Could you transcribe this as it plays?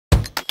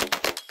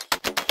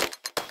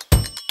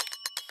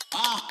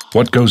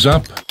What goes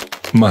up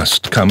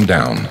must come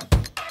down.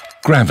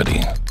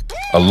 Gravity,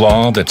 a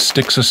law that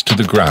sticks us to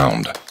the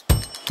ground,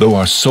 though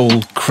our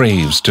soul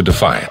craves to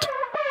defy it.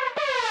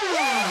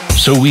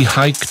 So we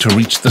hike to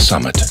reach the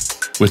summit,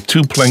 with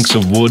 2 planks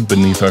of wood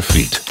beneath our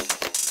feet.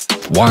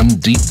 One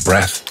deep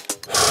breath.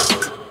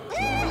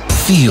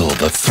 Feel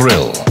the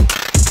thrill.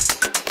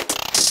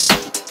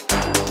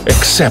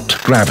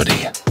 Accept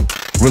gravity.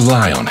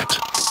 Rely on it.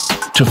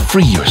 To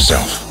free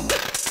yourself.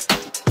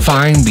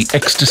 Find the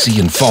ecstasy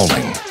in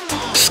falling.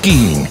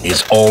 Skiing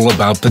is all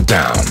about the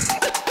down.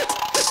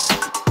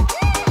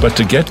 But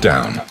to get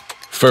down,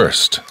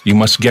 first you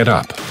must get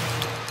up.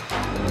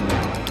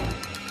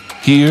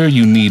 Here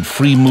you need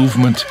free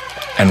movement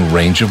and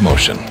range of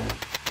motion.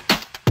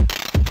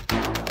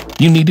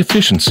 You need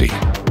efficiency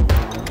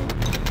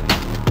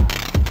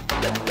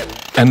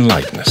and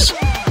lightness.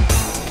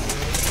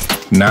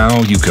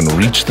 Now you can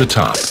reach the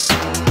top.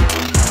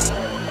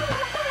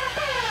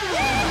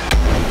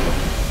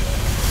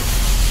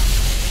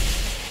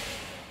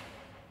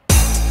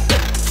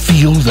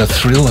 Feel the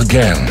thrill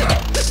again.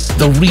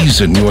 The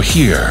reason you're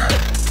here.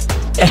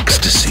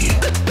 Ecstasy.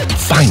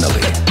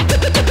 Finally.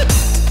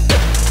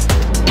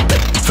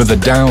 For the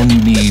down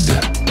you need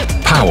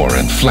power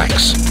and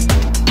flex.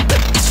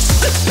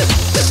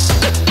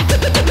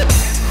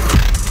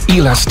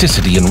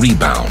 Elasticity and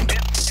rebound.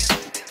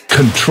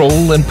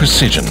 Control and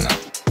precision.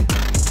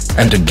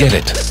 And to get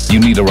it, you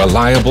need a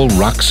reliable,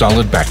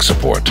 rock-solid back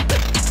support.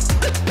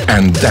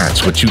 And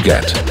that's what you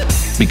get.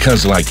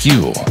 Because like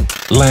you,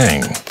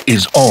 LANGE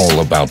is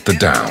all about the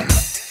down.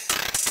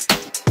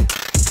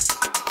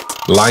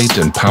 Light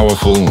and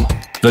powerful,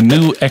 the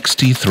new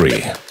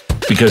XT3.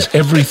 Because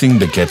everything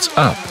that gets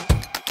up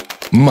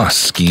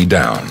must ski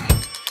down.